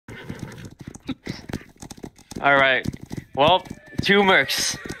Alright. Well, 2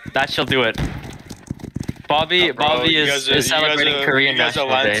 mercs. That shall do it. Bobby is celebrating Korean National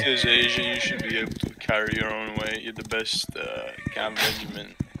Day. You guys are Lancers Asia, you should be able to carry your own weight. You're the best camp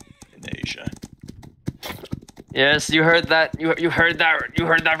regiment in Asia. Yes, you heard that. You heard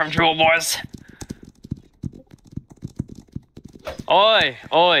that from Jewel Boys. Oi,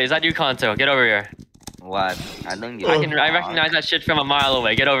 is that you, Kanto? Get over here. What? I don't get I recognize that shit from a mile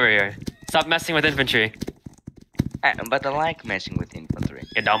away. Get over here. Stop messing with infantry. But I like messing with infantry.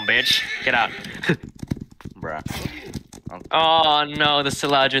 You dumb bitch. Get out. Bruh. Okay. Oh no, the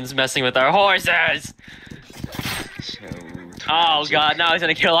Siladrin's messing with our horses! So Oh god, now he's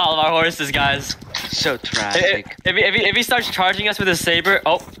gonna kill all of our horses, guys. So tragic. If he starts charging us with his saber,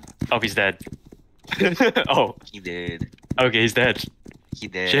 oh, he's dead. Oh, He did. okay, he's dead. He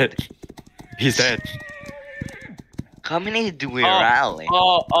did. Shit, he's dead. How many do we rally?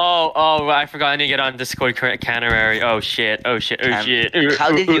 Oh, I forgot I need to get on Discord Canary. Oh shit. How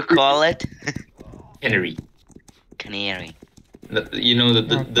did you call it? Canary. Canary. You know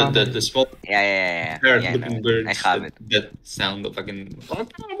the small Yeah. parrot-looking birds. I have it. That sound of fucking.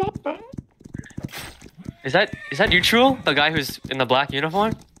 Is that you, True? The guy who's in the black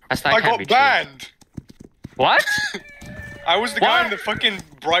uniform? I got banned! What? I was the guy in the fucking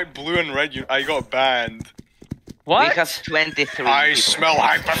bright blue and red. I got banned. What? We have 23 I people. smell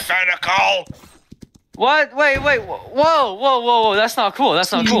hypothetical! What? Wait. Whoa. That's not cool.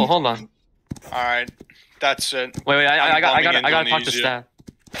 That's not cool. Hold on. Alright, that's it. Wait. I gotta talk to Indonesia. staff.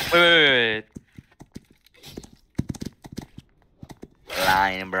 Wait.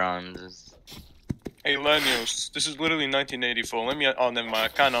 Lion bronzes. Hey, Lenios, this is literally 1984. Let me. Oh, never mind. I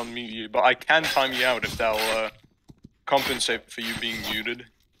can't unmute you, but I can time you out if that'll compensate for you being muted.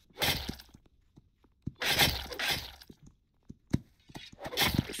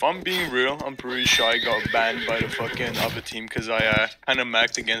 If I'm being real, I'm pretty sure I got banned by the fucking other team because I kind of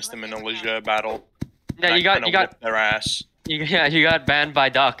macked against them in a leger battle. Yeah, you got whipped their ass. you got banned by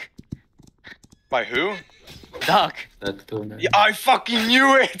Duck. By who? Duck. Yeah, I fucking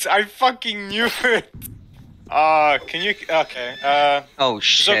knew it! I fucking knew it! Can you... Okay, Oh it's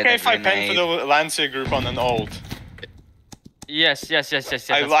shit, okay if I pen for the Lancer group on an ult. Yes.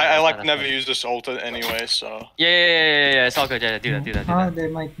 I like never use this ult anyway, so... Yeah, it's all good. Yeah, do that. They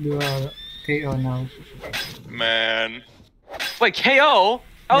might do a KO now. Man. Wait, KO?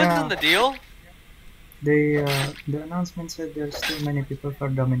 How is Yeah. this the deal? They the announcement said there's too many people for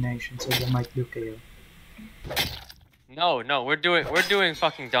domination, so they might do KO. No, we're doing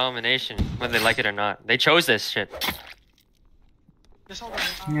fucking domination, whether they like it or not. They chose this shit.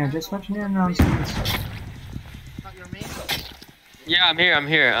 Yeah, just watch the announcements. Yeah, I'm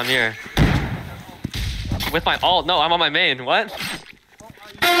here. With my ult. No, I'm on my main. What?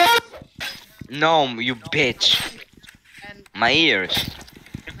 No, you bitch. My ears.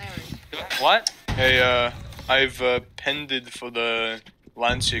 What? Hey, I've pended for the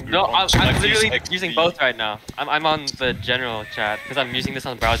Lancia group. No, on I'm Sniper's literally XP. using both right now. I'm on the general chat because I'm using this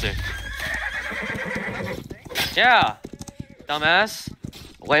on the browser. Yeah, dumbass.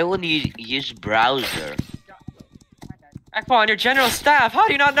 Why would you use browser? Equan, your general staff. How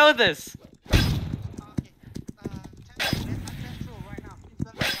do you not know this?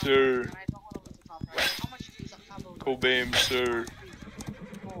 Sir. Kobaym, sir.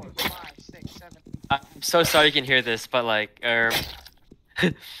 I'm so sorry you can hear this, but like, Alright,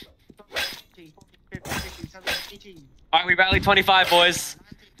 we rallied 25, boys.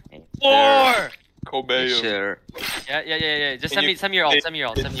 4! Kobaym. Sure. Yeah. Just send me your ult.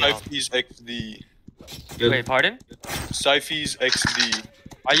 Syphes XD. Wait, pardon? Syphes XD.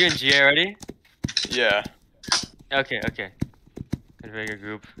 Are you in GA already? Yeah. Okay. Configure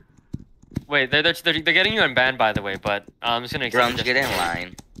group. Wait, they're getting you unbanned, by the way, but I'm just gonna Bronze, get in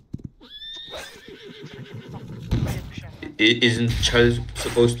line. Isn't Charles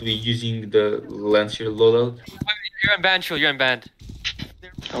supposed to be using the Lancier loadout? You're unbanned, True. You're unbanned.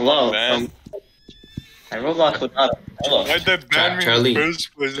 Hello. Man. I Roblox without a hello. Why'd they ban me Charlie. in the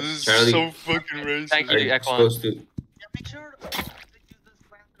first place? This is Charlie. so fucking racist. Thank Are you, you Equan. supposed to? Make sure to use this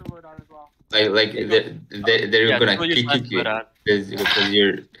Lancer loadout as well. Like they're Yeah, gonna True, you're kick fine you for that. because you're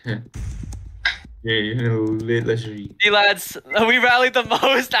legendary. See, lads, we rallied the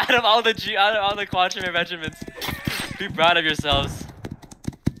most out of all the Quatrieme regiments. Be proud of yourselves.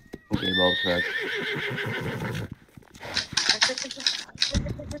 Okay, well said.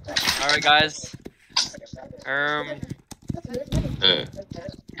 Alright, guys.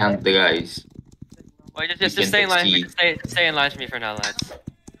 Count the guys. Wait, just You stay in can line. succeed. Stay in line for me for now, lads.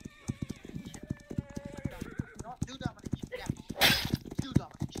 Do domination. Yeah. Do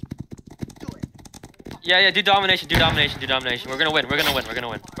domination. Do it. Yeah, do domination, do domination, do domination. We're gonna win, we're gonna win, we're gonna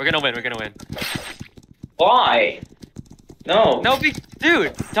win. We're gonna win, we're gonna win. Why? No. No,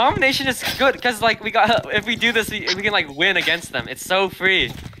 dude, domination is good, because, like, if we do this, we can, like, win against them. It's so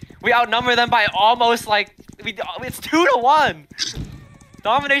free. We outnumber them by almost, like, it's 2-1.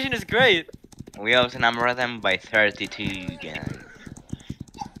 Domination is great. We outnumber them by 32, guys.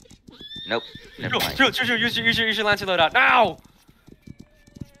 Nope. Never mind. Shoot, use your Lancer loadout, now!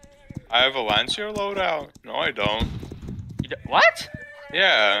 I have a Lancer loadout? No, I don't. What?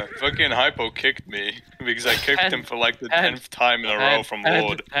 Yeah, fucking Hypo kicked me because I kicked him for like the 10th time in a row from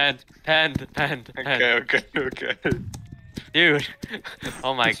Lord. Okay. Dude.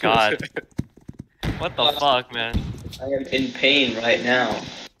 Oh my god. What the fuck, man? I am in pain right now.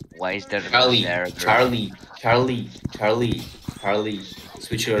 Why is there Charlie.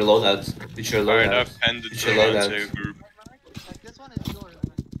 Switch your loadouts. Switch your Alright, loadouts. I've ended Switch the your Lancer loadouts. group. Like, this one is yours.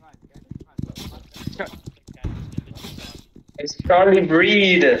 Right. It's Charlie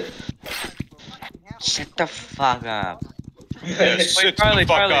Breed. Shut the fuck up. Yeah, sit Charlie, the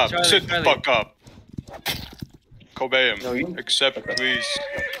fuck Charlie, up. Charlie, Sit the Charlie. fuck up. Kobaym, No, you- accept please.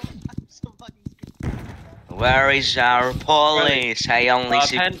 Where is our police? I only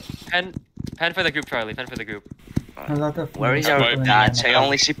see. Pen for the group, Charlie. Pen for the group. A lot of Where is I our might be- guards? I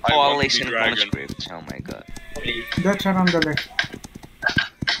only see I want to police be and dragon. conscripts. Oh my god. Dutch are on the left.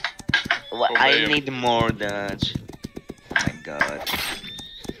 Well, I Kobaym. need more Dutch. Oh my god.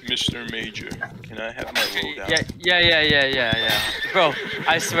 Mr. Major, can I have my loadout? Yeah. Bro,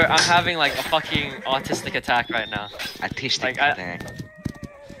 I swear, I'm having like a fucking autistic attack right now. Artistic Like, attack.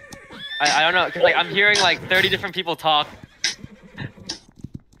 I don't know, cause like I'm hearing like 30 different people talk.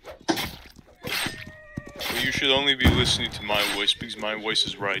 Well, you should only be listening to my voice because my voice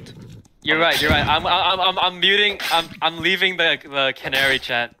is right. You're right. I'm muting. I'm leaving the canary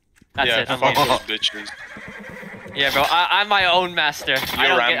chat. That's yeah, it. I'm fuck leaving. those bitches. Yeah, bro. I'm my own master. I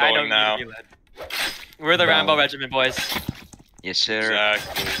You're don't Ramboing now. need to be led. We're the Wow. Rambo regiment, boys. Yes, sir.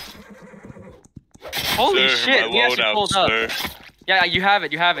 Exactly. Holy Sir, shit, my we actually loadout, pulled up. sir. Yeah, you have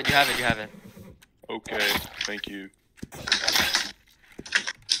it. Okay, thank you.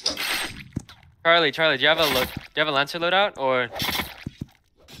 Charlie, do you have a Lancer loadout or?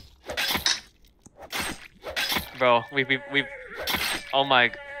 Bro, we oh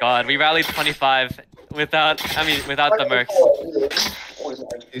my god, we rallied 25 without the mercs.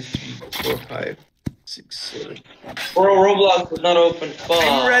 2, 3, 4, 5, 6, 7. Bro, Roblox is not open. Fuck.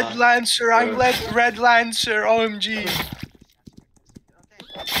 I'm Red Lancer, I'm Red Lancer, OMG.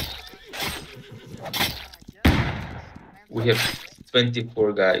 We have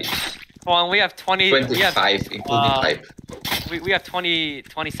 24 guys. Come on, we have 20. We have 25, including hype. we have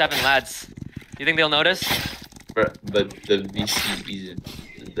 27 lads. Do you think they'll notice? But the VC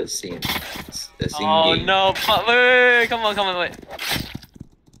isn't the same. It's the same Oh game. no! Wait, come on, wait.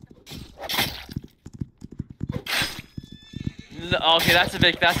 No, okay, that's a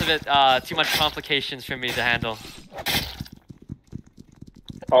bit too much complications for me to handle.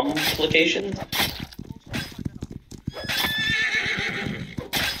 Complications?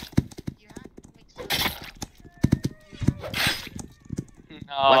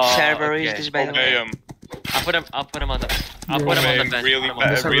 No, What server is okay. this, by the way? Kobaym, I'll put him on the bench. really, I'll put him on the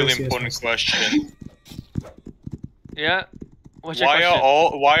bench. really Yes, important yes. question. Yeah. What's your Why question?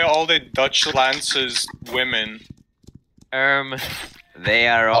 are all the Dutch Lancers women? They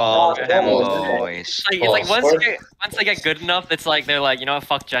are all Oh, femboys. Like, it's like once they get good enough, it's like they're like, you know what,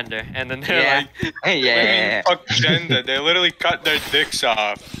 fuck gender, and then they're Yeah. like, What do you mean, Yeah. fuck gender. They literally cut their dicks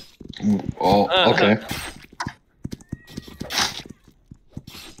off. Oh, okay.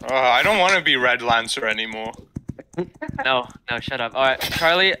 I don't want to be Red Lancer anymore. no, shut up. All right,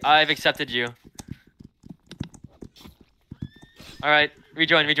 Charlie, I've accepted you. All right,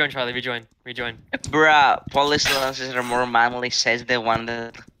 rejoin, Charlie, rejoin. Bruh, police lancers are more manly, says the one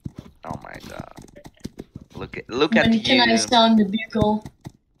that. Oh my god. Look at When you. can I sound the bugle?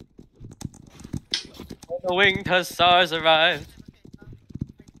 The winged hussars arrived.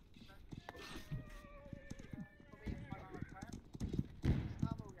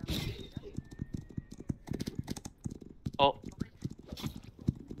 Oh.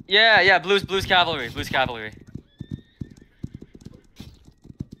 Yeah, blues cavalry.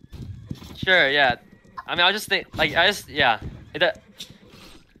 Sure, yeah. I mean, I just think, like, yeah.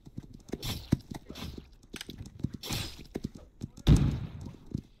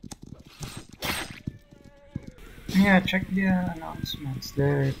 Yeah, check the announcements.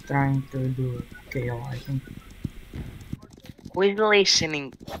 They're trying to do KO, I think. Who is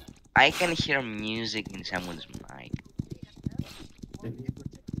listening? I can hear music in someone's mic.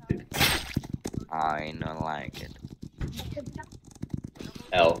 I don't like it.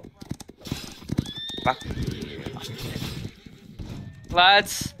 L. Fuck you.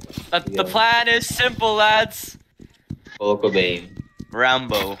 Lads, the Yeah. plan is simple, lads. Follow Kobaym.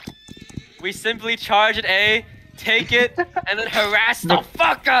 Rambo. We simply charge at A, take it, and then harass the Look.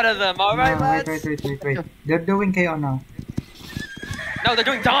 fuck out of them. All right, No, lads. wait. They're doing KO now. No, they're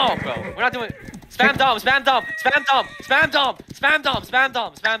doing Dom, bro. We're not doing. Spam Dom, spam Dom, spam Dom, spam Dom, spam Dom, spam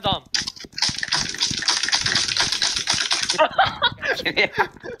Dom, spam Dom. Yeah.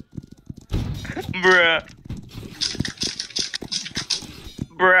 Bruh.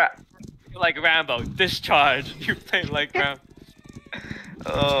 Bruh. You're like Rambo, discharge. You play like Rambo.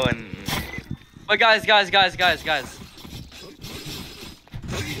 Oh, and But guys.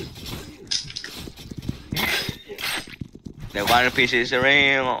 the One Piece is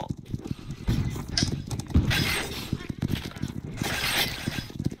real.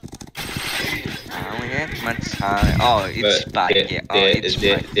 Oh, yeah, much time. Oh, it's But back. Yeah. Oh, it's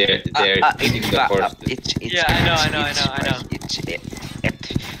back. they're eating the horse. It's Yeah, I know.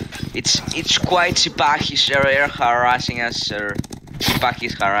 It's quite Sipahi, sir. They're harassing us, sir. Sipahi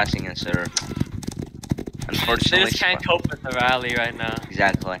is harassing us, sir. They Unfortunately, just can't cope with the rally right now.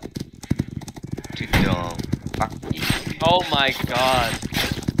 Exactly. Too dumb. Fuck you. Oh my god.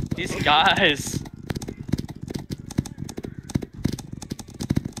 These guys.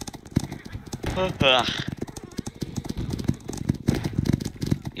 Ugh.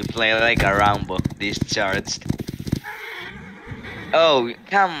 You play like a Rambo, discharged. Oh,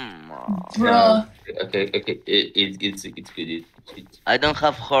 come on. Bruh. Okay. It's good. I don't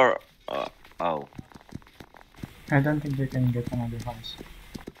have her. Oh. I don't think they can get another house.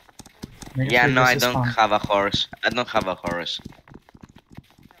 Maybe Yeah, they no, I just don't spawn. have a horse. I don't have a horse.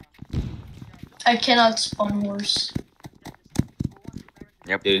 I cannot spawn horse.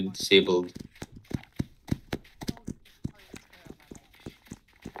 Yep. They're disabled.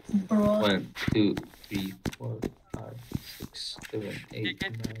 Bruh. 1, 2, 3, 4, 5, 6, 7, 8,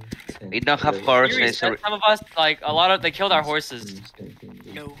 9, 10. We don't have 11, horses. Some of us, like, a lot of, they killed our horses.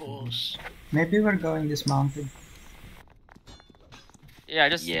 No horse. Maybe we're going dismounted. Yeah,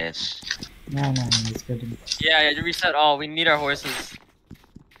 just, Yes. No, it's good. yeah, you reset all. We need our horses.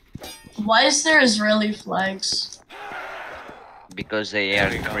 Why is there Israeli flags? Because they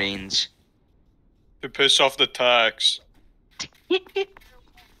are cringe. To piss off the Turks.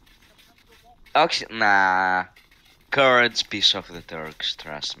 Actually, nah. Kurds piece of the Turks,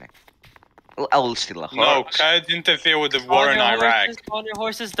 trust me. I will steal a No, horse. can't interfere with the war in Iraq. On your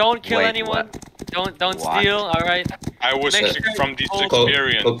horses, don't kill Wait, anyone. Don't What? steal, alright? I was Make sick sure from this you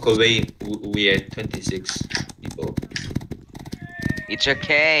experience. Kobaym, we are 26 people. It's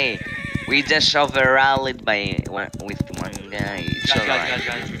okay. We just over rallied by with one guy. It's alright.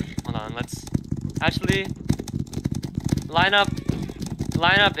 Guys. Hold on, let's actually line up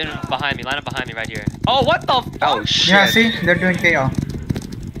in behind me. Line up behind me right here. Oh, what the fuck? Oh shit. Yeah, see? They're doing KO.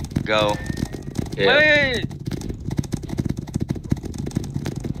 Go. Yeah. Wait.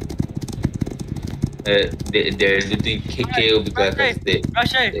 They're doing KO because they.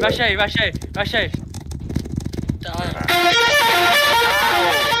 Rushe.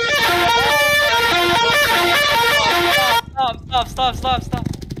 Stop.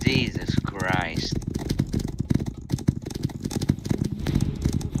 Jesus Christ.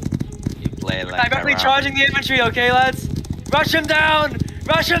 You play like Directly a charging the infantry, okay, lads? Rush him down!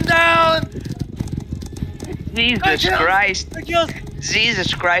 Jesus Kill! Christ. Kill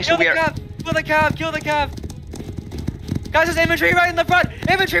Jesus Christ, the we are. cab! Kill the cab! Guys, there's infantry right in the front!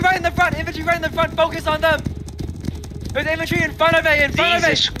 Focus on them! There's infantry in front of it!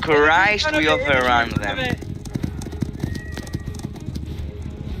 Jesus Christ, we overrun them.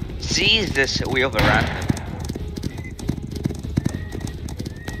 Jesus, we overran them.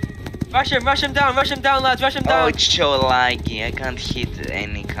 Rush him down, lads, rush him Oh, down! it's so laggy. I can't hit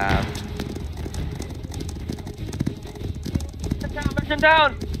any cab. Rush him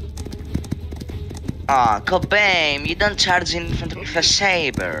down! Ah, Kobaym, you don't charge in front of a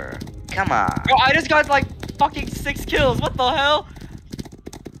saber. Come on. Bro, I just got like fucking 6 kills, what the hell?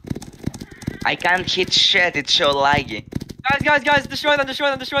 I can't hit shit, it's so laggy. Guys, destroy them!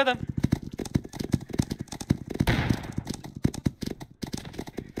 Destroy them!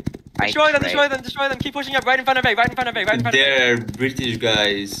 Keep pushing up right in front of A, They're British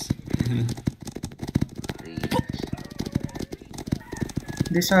guys.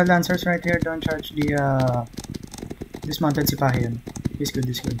 These lancers right here don't charge the dismounted Sipahian. He's good.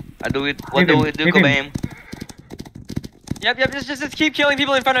 What do we do, Leave him. Kobaym? Yep, just keep killing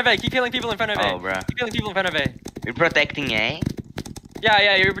people in front of A, Oh, bruh. Keep killing people in front of A. We're protecting A?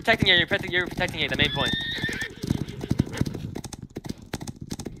 Yeah, you're protecting it. You're protecting it. The main point.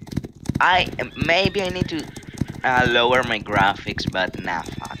 Maybe I need to lower my graphics, but nah,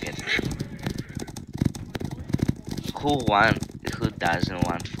 fuck it. Who doesn't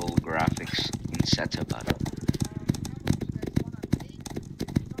want full graphics in such a battle?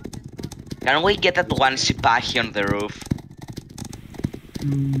 Can we get that one Sipahi on the roof?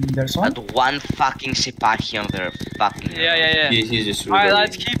 There's one? That one fucking Sipahi on the fucking roof. Yeah. He's just Alright,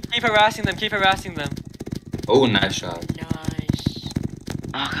 lads, keep harassing them. Keep harassing them. Oh, nice shot. Nice.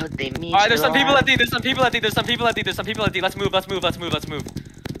 Oh, how they miss. Alright, there's some people at D. There's some people at D. Let's move.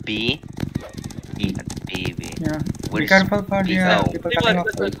 B. E. B. Yeah. Where Be is careful for B? the Oh. people People cutting at-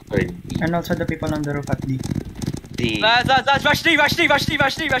 off. And also the people on the roof at D. D. Lads, rush D. Alright,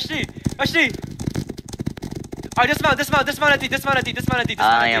 dismount at D.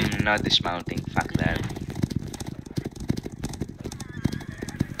 I am not dismounting. Fuck that.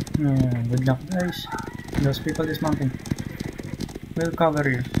 Good luck, guys. Those people dismounting. We'll cover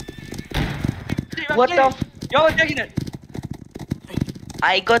you. What the? Y'all are taking it.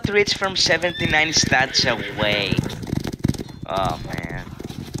 I got rich from 79 stats away. Oh man.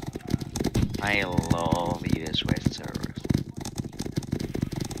 I love US West servers.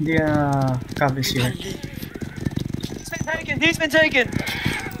 The cab is here. He's been taken.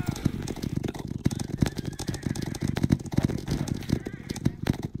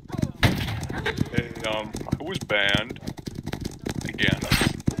 Hey, I was banned again.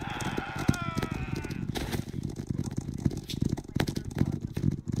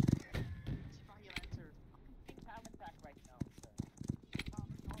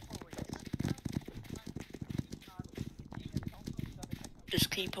 Just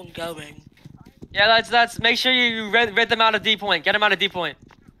keep on going. Yeah, lads, make sure you read them out of D point. Get them out of D point.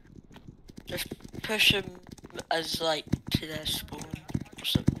 Just push them as like to their spawn or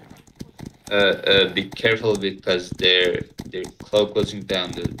something. Be careful because they're closing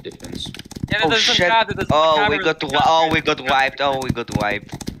down the defense. Yeah, Oh there's some shit! cab, there's some Oh, cab- we got wiped. Oh, we got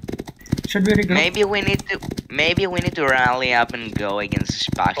wiped. Should we regroup? Maybe we need to rally up and go against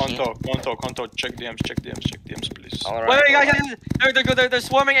Spahi. Conto, check DMs, please. All Wait, right. guys, they're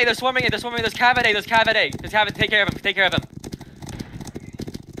swarming A. There's cav at A. Take care of him.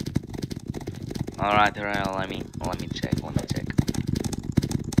 All right. Let me check.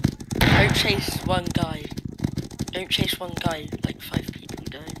 Don't chase one guy. Like 5 people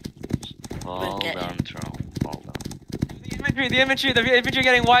don't. Hold get on, him. Tro. Hold on. The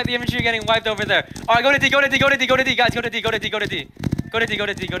infantry getting wiped over there. Alright, go to D, guys, go to D. Go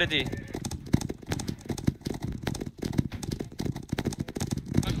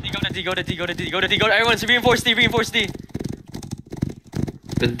to D. Everyone, reinforce D.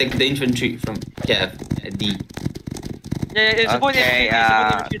 Protect the infantry from Cav at D. Yeah, support the Okay,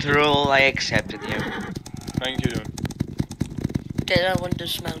 infantry. Troll, I accepted you. Thank you. Get that one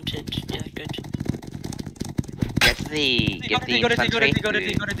dismounted. Yeah, good. Get the Go to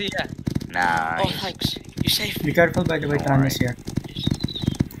D, yeah. Nice. Oh, thanks. You saved Be me. careful by the way, Tan is here.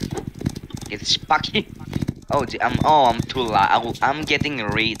 Get Spahi. I'm too loud. I'm getting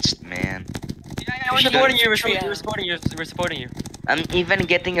reached, man. Yeah, we're supporting you. I'm even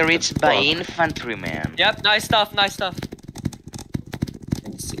getting reached by infantry, man. Yep, nice stuff. And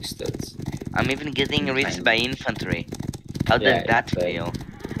 6 stats. I'm even getting reached by infantry. How does that feel?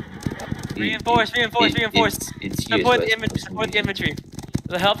 Reinforce. It's Support the US infantry.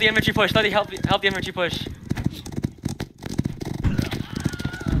 Help the infantry push. Help the infantry push.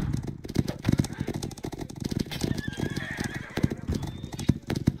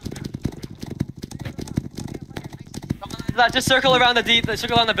 Just circle around the D.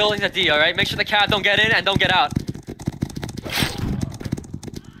 Circle around the buildings at D. All right. Make sure the cab don't get in and don't get out.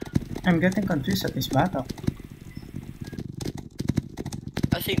 I'm getting confused at this battle.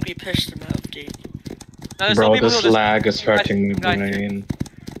 I think we pushed them out of D. No, there's some Bro, people this who just- lag is hurting me Guys, brain.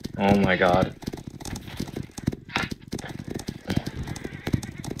 Oh my god.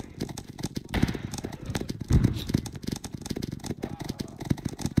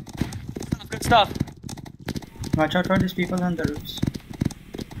 Good stuff. Watch out for these people on the roofs.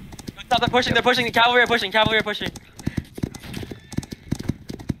 Good stuff. They're pushing. The cavalry are pushing.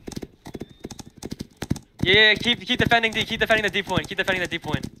 Yeah, keep defending D. Keep defending the D point.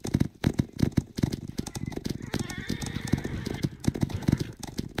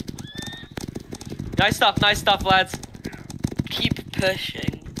 Nice stuff, lads. Keep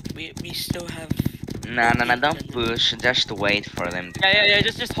pushing. We still have. No, don't push. Just wait for them to Yeah.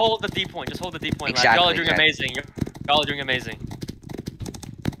 Just hold the D point. Lads. Y'all are doing Exactly. amazing.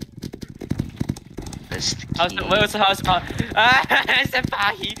 Let's Just How's the, what's the house?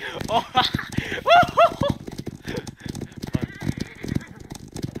 Senpai! Oh.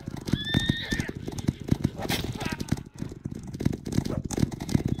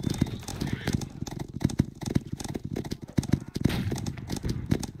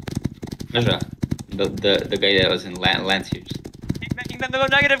 Measure. The guy that was in Lanciers. Keep making them go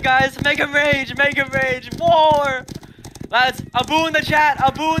negative, guys. Make him rage. Make him rage. War. Lads, a boo in the chat.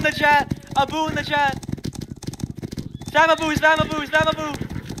 A boo in the chat. A boo in the chat. Spam a boo. Spam a boo. Spam a boo.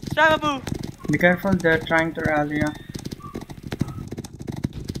 Spam a boo. Be careful, they're trying to rally you.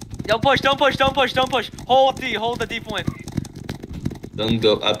 Don't push. Don't push. Don't push. Don't push. Hold D. Hold the D point. Don't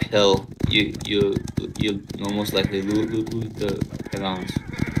go uphill. You most likely lose the rounds.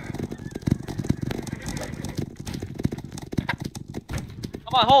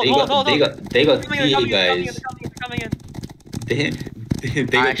 Come on, hold. They got Coming in, three guys. coming in. They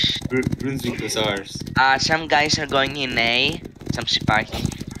got Brunswick Hussars. Some guys are going in A, some Sipahi.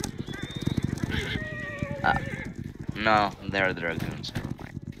 No, they're dragoons, never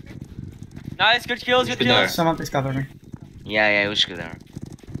mind. Nice, good kills, good kills. Someone please cover me. Yeah, it was good there.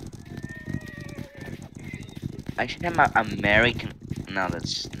 I should have my American. No,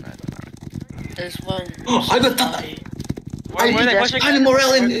 that's not American. There's one. I got Where are they pushing? Tiny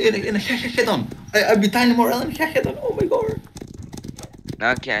Morel in a head on. I beat Tiny Morel in a head on. Oh my god.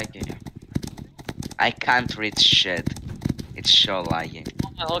 Okay. I can't read shit. It's so laggy.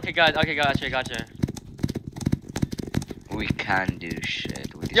 Okay, gotcha. We can't do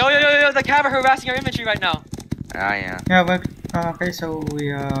shit. With Yo, the cav are harassing our infantry right now. Ah, yeah. Yeah, but okay, so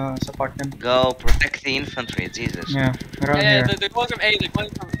we support them. Go protect the infantry, Jesus. Yeah, around here. They're going from A.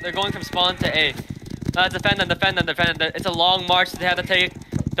 They're going from spawn to A. Defend them. It's a long march they have to take.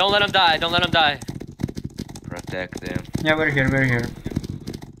 Don't let them die. Protect them. Yeah, we're here.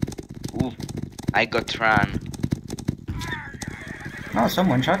 Ooh, I got run. Oh,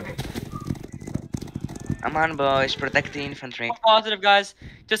 someone shot. Come on, boys, protect the infantry. Positive, guys.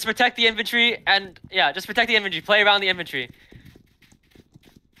 Just protect the infantry and just protect the infantry. Play around the infantry.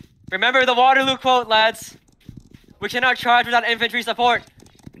 Remember the Waterloo quote, lads. We cannot charge without infantry support.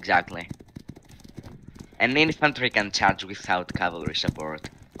 Exactly. And infantry can charge without cavalry support.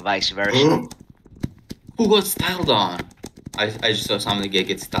 Vice versa. Who got styled on? I just saw somebody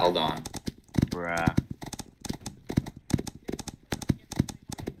get styled on. Bruh.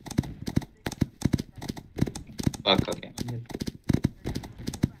 Fuck, okay.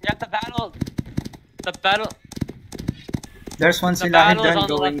 Yeah, the battle. There's one The Silahi battle is done on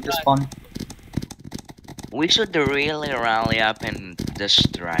the going left to side. spawn. We should really rally up and just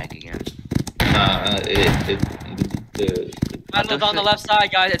strike again. The Battle's on the left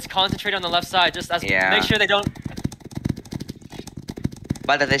side, guys. It's concentrated on the left side. Just make sure they don't.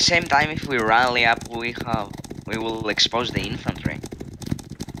 But at the same time, if we rally up, we will expose the infantry.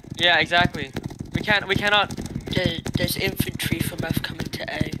 Yeah, exactly. We cannot. There's infantry from F coming to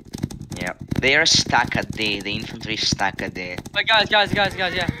A. Yeah, they are stuck at D. The infantry is stuck at D. But guys,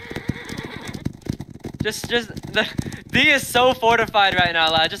 yeah. Just the D is so fortified right now,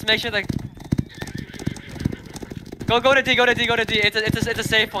 lad. Just make sure that. Go to D. It's a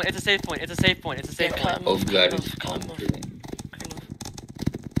safe point. It's a safe point. Oh god, it's Come off.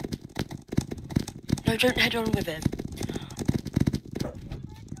 No, don't head on with him.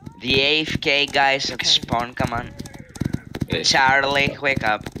 The AFK guys at spawn, come on. Charlie, wake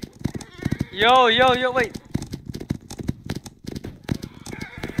up. Yo, wait.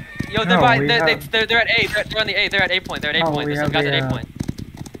 Yo, they're No, by, we they're have- at A. They're on the A. They're at A point. They're at A Oh, point. we There's some have guys at a, A point.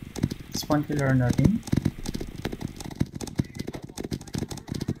 Spawn killer on our team.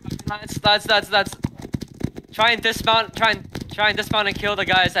 That's. Try and dismount. Try and dismount and kill the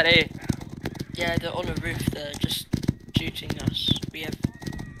guys at A. Yeah, they're on a roof. They're just shooting us. We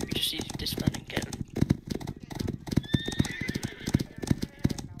just need to dismount and get them.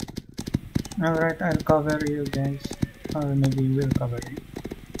 Alright, I'll cover you guys. Or maybe we'll cover you.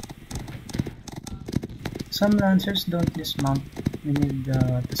 Some lancers don't dismount. We need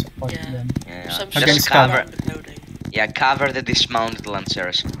to support Yeah. them. Yeah, Some Against just circle cover. around the building. Yeah, cover the dismounted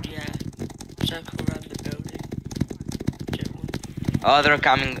lancers. Yeah, circle around the building. Get one. Oh, they're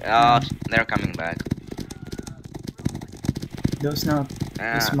coming. Oh, they're coming back. Those not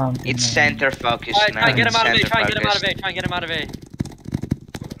dismounting. It's center focus Alright, now. try and get him out of A. Center Try and get him out of focus. A. Try and get him out of A.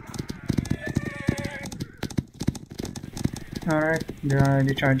 Alright,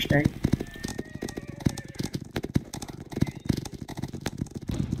 they charged A.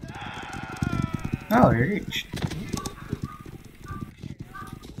 Oh, we reached.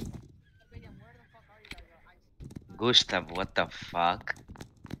 Gustav, what the fuck?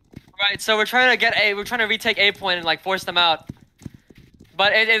 Right, so we're trying to retake A point and like force them out.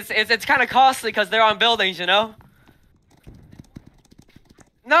 But it's kind of costly because they're on buildings, you know.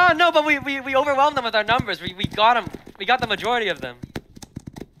 No, but we overwhelmed them with our numbers. We got them. We got the majority of them.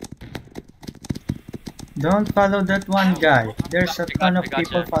 Don't follow that one guy. There's a ton of gotcha.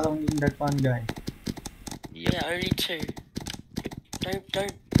 people following that one guy. Yeah, only 2.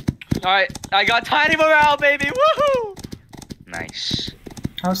 Don't. Alright, I got tiny morale, baby! Woohoo! Nice.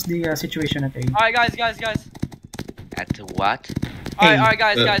 How's the situation at A? Alright, guys. At what? Alright,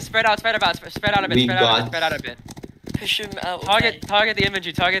 guys, spread out a bit, spread out a bit. Push him out. Target the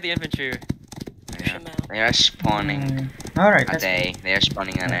infantry. Push him out. They are spawning Alright, at A. They are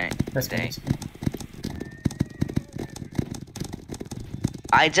spawning on A. That's at A. good.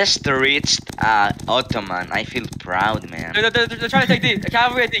 I just reached Ottoman. I feel proud, man. They're trying to take D.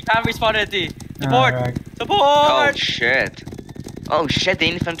 Cavalry at D. Cavalry spotted at D. Support! Alright. Support! Oh shit. Oh shit, the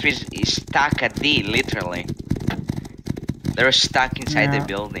infantry is stuck at D, literally. They're stuck inside the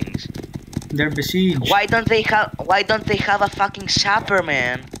buildings. They're besieged. Why don't they have a fucking sapper,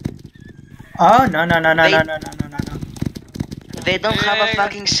 man? Oh no. They don't have a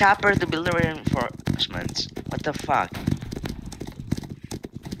fucking sapper to build reinforcements. What the fuck?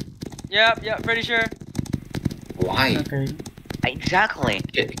 Yep, pretty sure. Why? Okay. Exactly.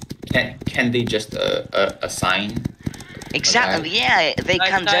 Can they just assign? Exactly, yeah, they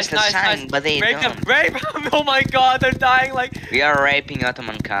can just assign, but they don't. Rape them! Oh my god, they're dying like... We are raping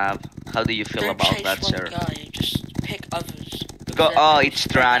Ottoman Cab. How do you feel Don't about chase that, one sir? guy, just pick others. Go, oh, it's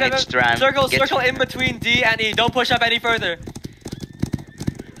Dran. Circle in between D and E, don't push up any further.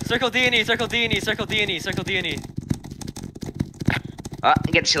 Circle D and E. Oh,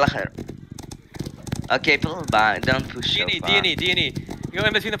 get sila her. Okay, pull back, don't push so far. D and E. Go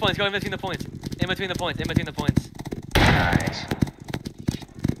in between the points, In between the points. Nice.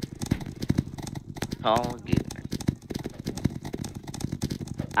 Oh, good.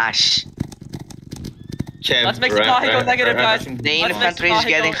 Ash. Let's make Sakahi go negative, guys. The infantry is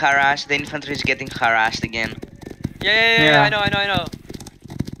getting harassed. The infantry is getting harassed again. Yeah, I know.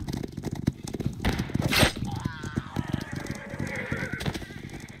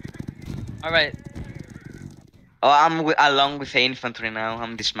 Alright. Oh, I'm along with the infantry now.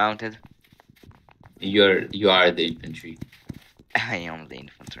 I'm dismounted. You are the infantry. I am the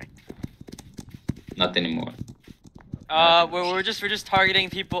infantry. Not anymore. We're just targeting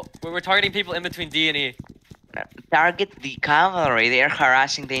people. We're targeting people in between D and E. Target the cavalry. They are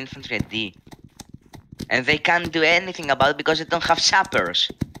harassing the infantry at D, and they can't do anything about it because they don't have sappers.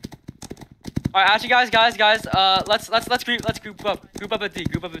 All right, actually, guys. Let's group up at D,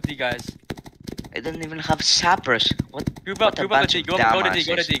 guys. They don't even have sappers. What? Group up at D. Go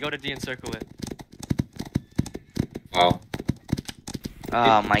to D and circle it. Wow.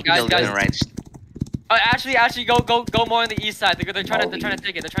 Oh my god, right. Actually, go more on the east side. They're trying to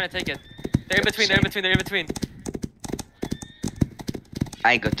take it. They're in between.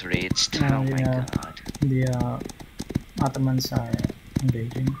 I got reached. Oh my god. The Ottomans are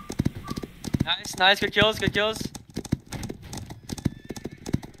engaging. Nice, good kills.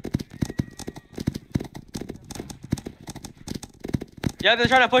 Yeah, they're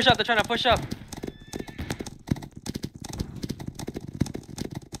trying to push up.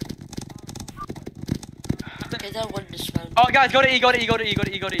 Okay, that one dismounted. Oh, guys, go to E. E.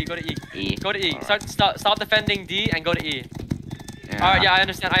 Stop defending D and go to E. Yeah. Alright, yeah, I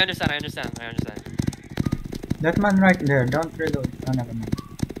understand. That man right there, don't reload. Oh, never mind.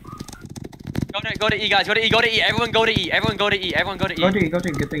 Go to E, guys. Go to E. Everyone go to E. Go to E. Go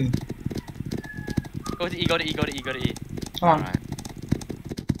to E. Come on. Alright.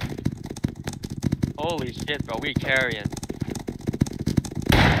 Holy shit, bro. We carrying.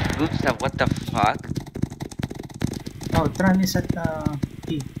 Good stuff. What the fuck? Oh, Tran is at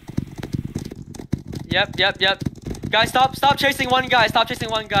E. Yep. Guys, stop chasing one guy.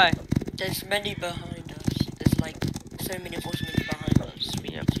 There's many behind us. There's like so many reinforcements behind us. We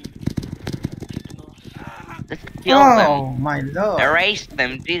have to keep them off. Let's kill them. Oh my lord. Erase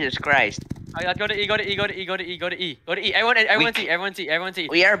them, Jesus Christ. Alright, go to E. Everyone to E.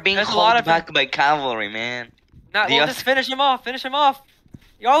 We are being held back by cavalry, man. Nah, we'll just finish him off.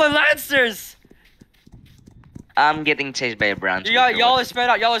 Y'all are lancers. I'm getting chased by a branch. Y'all are spread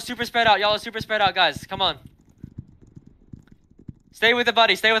out. Y'all are super spread out, guys. Come on. Stay with the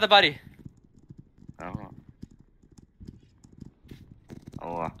buddy. Oh.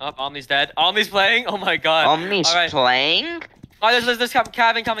 Oh, Omni's dead. Omni's playing. Oh my god. Omni's playing? Oh, there's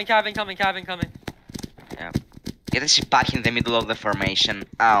cabin coming. Yeah. Get us back in the middle of the formation.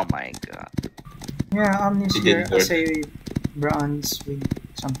 Oh my god. Yeah, Omni's here as a bronze with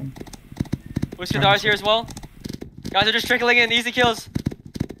something. Uskadar's here as well. Guys are just trickling in, easy kills.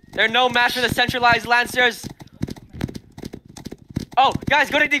 They're no match for the centralized Lancers. Oh, guys,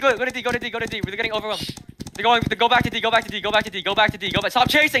 go to D, go to D, go to D, go to D. We're getting overwhelmed. Go back to D, go back to D, go back to D, go back to D, go back. Stop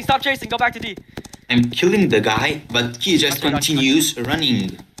chasing, go back to D. I'm killing the guy, but he just continues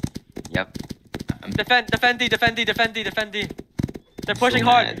running. Yep. Defend D, defend D, defend D, defend D. They're pushing so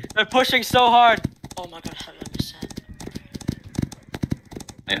hard. mad. They're pushing so hard. Oh my god, how did I miss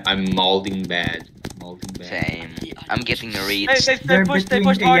that? I'm molding bad. Same. I'm getting They, reads. they, They're they between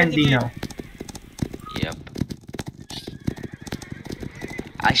pushed A hard and into B D. now. Yep.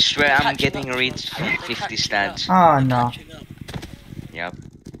 I swear I'm Catching getting up, reads bro. from They're 50 catching stats. Oh They're no. catching up. Yep.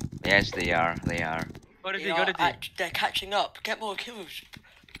 Yes, they are. They are. Go to D, They go are to D. they're catching up. Get more kills.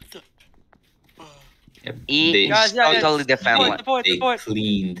 Yep. E They, is Guys, yeah, totally defend. Support, they support.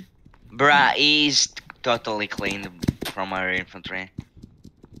 cleaned. Bruh, E is totally clean from our infantry.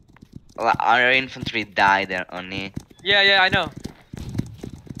 Our infantry died there on E. Yeah, I know.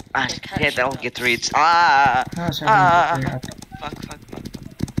 Ah, They're shit, catching I'll up. get reads. Ah! Ah, Fuck.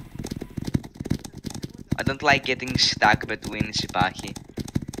 I don't like getting stuck between Sipahi.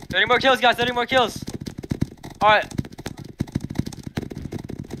 30 more kills, guys, 30 more kills. Alright,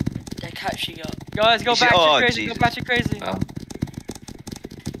 They're catching up. guys, go You see- back oh, to crazy, Jesus. go back to crazy. Wow.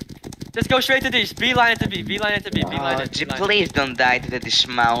 Just go straight to D, beeline it to B, beeline it to B, beeline it, beeline it. Please don't die to the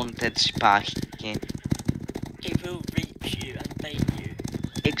dismounted Sipahi. He will reach you and bait you.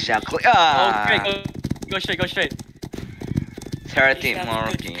 Exactly. Oh, Ah! great, go straight. 30 If you have more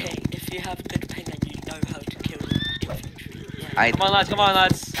good kills. ping, if you have good ping and you know how to kill infantry, yeah. I Come on,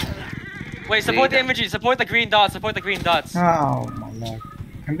 lads. Wait, support the infantry, support the green dots, Oh my lord.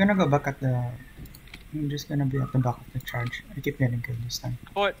 I'm gonna go back at the... I'm just gonna be at the back of the charge. I keep getting killed this time.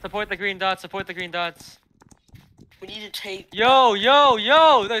 Support the green dots, We need to take. Yo,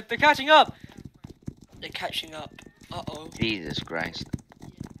 they're catching up. They're catching up. Uh-oh. Jesus Christ.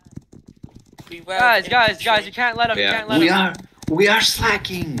 Beware of Guys, infantry. you can't let them, you Yeah, can't let them. we are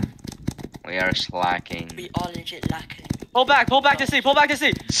slacking. We are slacking. We are legit lacking. Pull back to C, Everyone, Jesus pull back to C.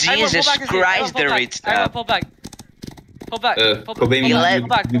 Christ, Everyone, the reach Everyone, up. pull back. Kobaym, Eleven. Pull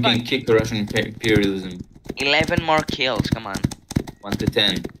back. you can kick Russian imperialism. 11 more kills, come on. 1 to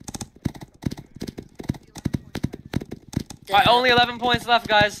 10. Alright, only 11 points left,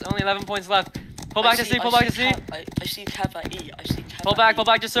 guys. Only 11 points left. Pull back to C, pull back to C. I see Cav at E. I see Cav Pull at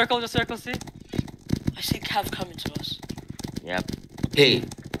back, just circle C. I see Cav coming to us. Yep. Hey.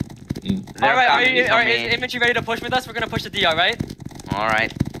 Alright, is infantry ready to push with us? We're gonna push the D, alright?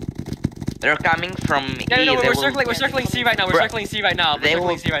 Alright. They're coming from E. Yeah, no, they we're circling C right now. We're circling C right now. They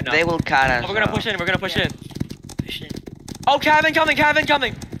will, they will cut us. Oh, we're gonna push in, Push in. Oh, Cav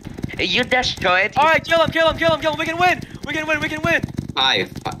coming! You destroyed. Alright, kill him! We can win!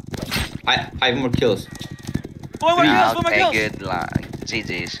 5 more kills. Four more kills! Good luck.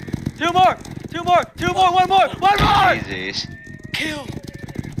 GG's. Two more! One more! GG's. Kill!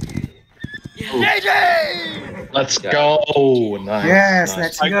 GG! Let's go. Nice. Yes, nice.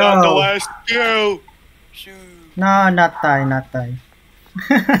 let's I got the go. last kill. Shoot. No, not tie.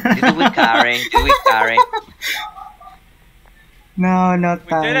 Did we carry? No, not We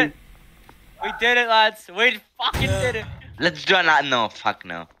tie. did it, lads. We fucking did it. Let's do another. No, fuck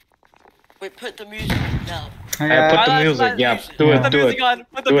no. Wait, put the music on now. Put Yeah. the music. Yeah, do Yeah. it. Put the Do music it. on.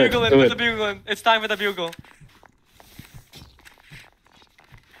 Put the Do it, bugle in. do Put it. the bugle in. It's time for the bugle.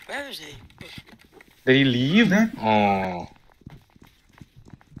 Where is he? Did he leave? Yeah. Oh.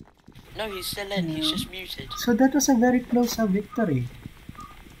 No, he's still in. He's just muted. So that was a very close victory.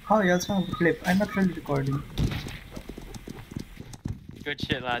 Oh, you also have a clip. I'm not really recording. Good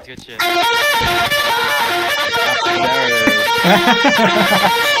shit, lads. Good shit. There it is.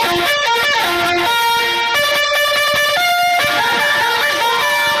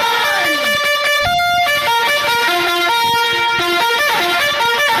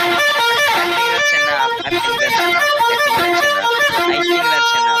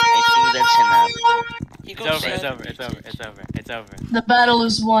 He It's got over. It's served over. It's muted. over. It's over. It's over. The battle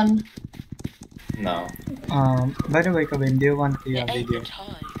is won. No. By the way, Kobaym, do you want the It ain't video? a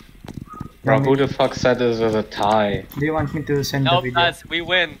tie. Bro, who the fuck said this was a tie? Do you want me to send the Nope, video? lads. We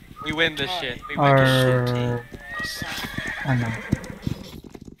win. We win this shit. We win Or... this shit. Oh no.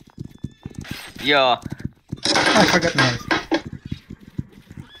 Yo, Oh, I forgot my voice.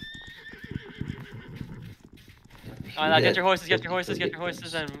 Alright, get your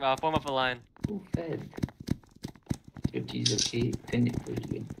horses, and form up a line. Who fed? 30 is okay. 20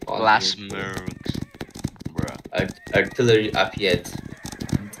 is last mercs. Bruh. Artillery up yet.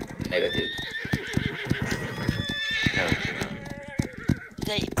 Negative.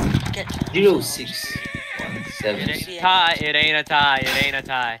 they get to 0617. It ain't a tie. It ain't a tie. It ain't a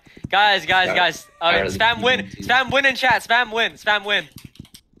tie. Guys. Spam win. Spam win in chat. Spam win. Spam win.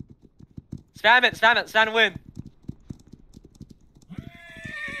 Spam it. Spam it. Spam win.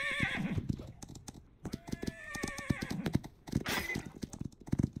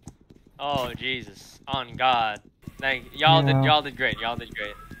 Oh Jesus. On God. Thank y'all. Y'all did great. Y'all did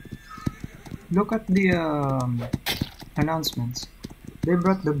great. Look at the announcements. They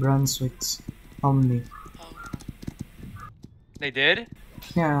brought the Brunswick's Omni. They did?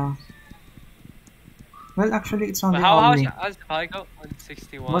 Yeah. Well, actually, it's only How Omni. how's I go?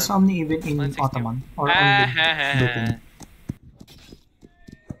 161. Was Omni even in 161. Ottoman? Or only Britain?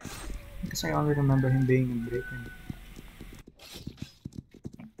 Because I only remember him being in Britain.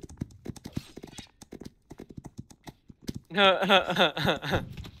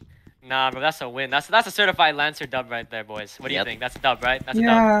 Nah, bro, that's a win. That's a certified Lancer dub right there, boys. What do you think? That's a dub, right? That's a dub.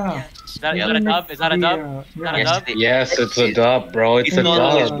 Yeah. Is that a dub? Is that a dub? Is that a dub? Yes, it's a dub, bro. It's a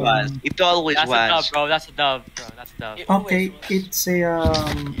always dub. was. It always That's was. a dub, bro. That's a dub, bro. That's a dub. Okay, it's a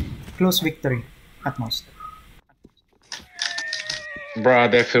close victory at most.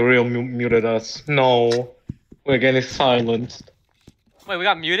 Bruh, they for real muted us. No. We're getting silenced. Wait, we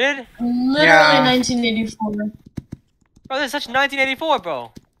got muted? Literally Yeah. 1984. Bro, this is such 1984,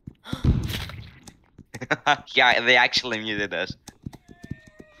 bro. Yeah, they actually muted us.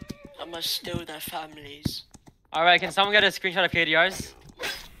 I must steal their families. Alright, can someone get a screenshot of KDRs?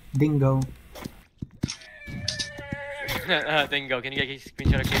 Dingo. Dingo, can you get a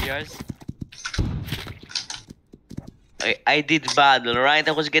screenshot of KDRs? I did battle, right?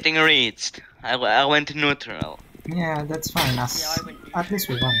 I was getting reached. I went to neutral. Yeah, that's fine. At least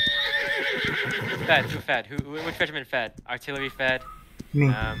we won. Fed, who fed? Which regiment fed? Artillery fed?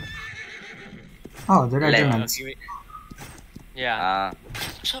 Me. Oh, the regiments. Yeah.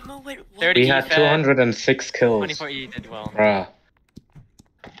 Someone went 30 We had fed, 206 kills. 24E did well. Bruh.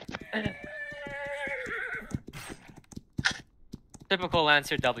 Typical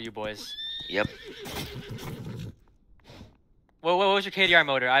Lancer W, boys. Yep. What was your KDR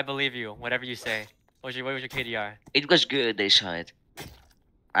motor? I believe you. Whatever you say. What was your KDR? It was good, they saw it.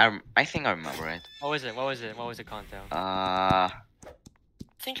 I think I remember it. What was it? What was it? What was it, Conto? I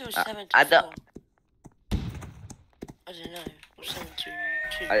think it was 74. I don't know. Or 72.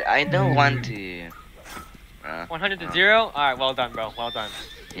 I don't want to. 100 to 0? Alright, well done, bro. Well done.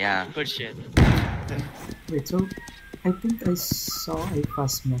 Yeah. Good shit. Wait, so I think I saw a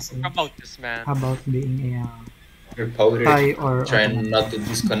fast message Promote this, man. about being a Reporter Thai or trying Ottoman. not to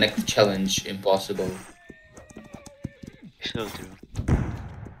disconnect challenge impossible. So true.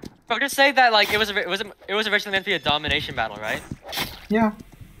 Bro, just say that like it was originally meant to be a domination battle, right? Yeah,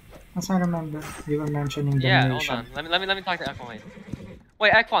 as I remember, you were mentioning Yeah, hold domination. on. Let me talk to Equan.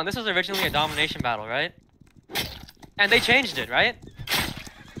 Wait, Equan, this was originally a domination battle, right? And they changed it, right?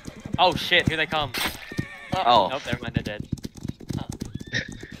 Oh shit, here they come. Oh. Nope, never mind, they're dead.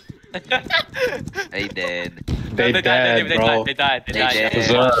 They did. They died, bro. They died. They did.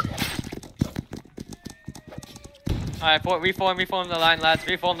 Berserk. Alright, reform the line, lads.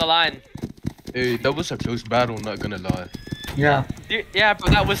 Reform the line. Hey, that was a close battle, not gonna lie. Yeah. Dude, yeah, bro,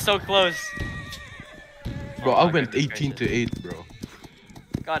 that was so close. Bro, Oh I my went goodness 18 to 8, bro.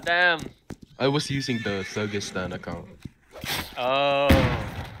 God damn. I was using the Sagistan account. Oh.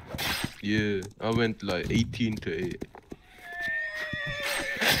 Yeah, I went like 18 to 8.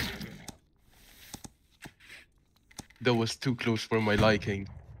 That was too close for my liking.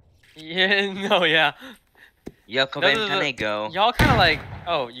 Yeah, no, yeah. Yo, Kobaym, No, can I go? Y'all kind of like.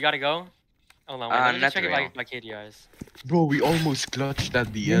 Oh, you gotta go? Hold on, wait, let me just not check real. my KDRs. Bro, we almost clutched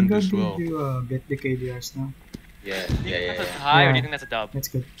at the end Dingo, as well. did you get the KDRs now? Yeah, Do you yeah, think yeah, that's a yeah. tie or do Yeah. you think that's a dub? That's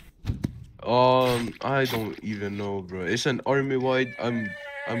good. I don't even know, bro. It's an army wide. I'm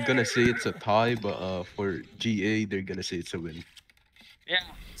gonna say it's a tie, but for GA they're gonna say it's a win. Yeah,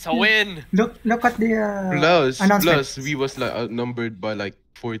 it's a win. Look at the announcement. Plus we was like outnumbered by like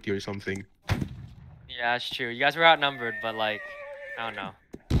 40 or something. Yeah, that's true. You guys were outnumbered, but like, I don't know.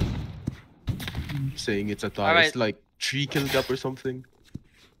 Saying it's a tie. Alright. It's like 3 kill gap or something.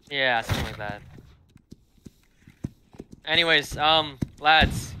 Yeah, something like that. Anyways,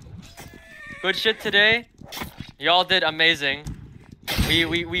 lads, good shit today. Y'all did amazing. We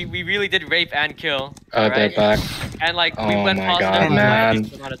really did rape and kill. They're alright? back. And like we Oh went my positive. God, and, man.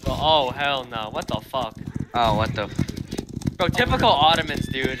 like, as well. Oh hell no! What the fuck, Oh, what the? bro? Typical Ottomans,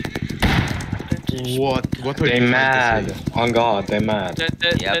 dude. What are They you trying to mad. say? On God, they mad.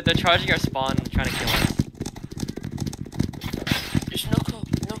 They're charging our spawn, trying to kill us. Just knock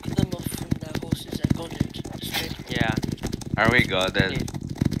them off from their horses and got it. Just Yeah. Are we good?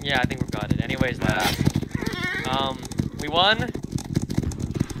 Yeah, I think we got it. Anyways, lads. We won.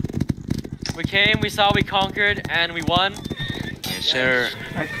 We came, we saw, we conquered, and we won. Yes, sir.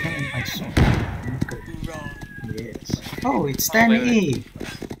 I came, I saw. Good. Hoorah. Yes. Oh, it's Oh, 10 wait, A.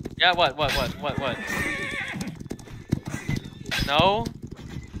 Yeah, what? No?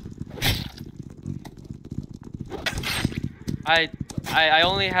 I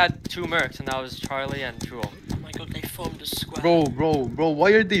only had 2 mercs, and that was Charlie and Truel. Oh my god, they formed a squad. Bro,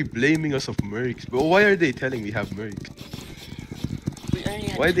 why are they blaming us of mercs? Bro, why are they telling we have mercs? We only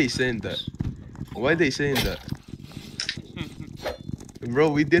had Why are 2 they saying that? mercs. Why are they saying that?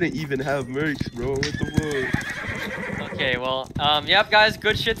 Bro, we didn't even have mercs, bro. What the fuck? Okay, well, yep, guys,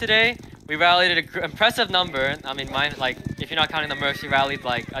 good shit today. We rallied an impressive number. I mean, mine, like, if you're not counting the mercs, we rallied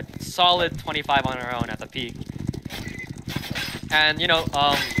like a solid 25 on our own at the peak. And, you know,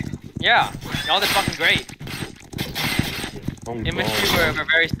 yeah, y'all did fucking great. Oh, Infantry were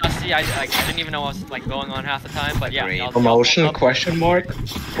very sussy. I didn't even know what was like going on half the time, but yeah. y'all- Promotion? y'all- Question mark?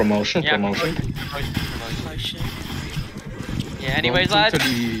 Promotion? Yeah, Promotion? Oh shit. Yeah, anyways, Bro, lads,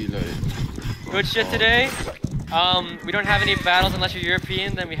 totally, like, good shit today. We don't have any battles unless you're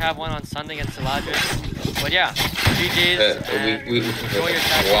European, then we have one on Sunday against Saladris. But yeah, GG's. and We enjoy your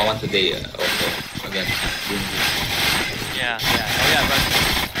time. one today also again. Yeah. Oh yeah,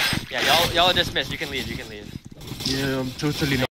 but yeah, y'all are dismissed. You can leave. yeah, I'm totally not.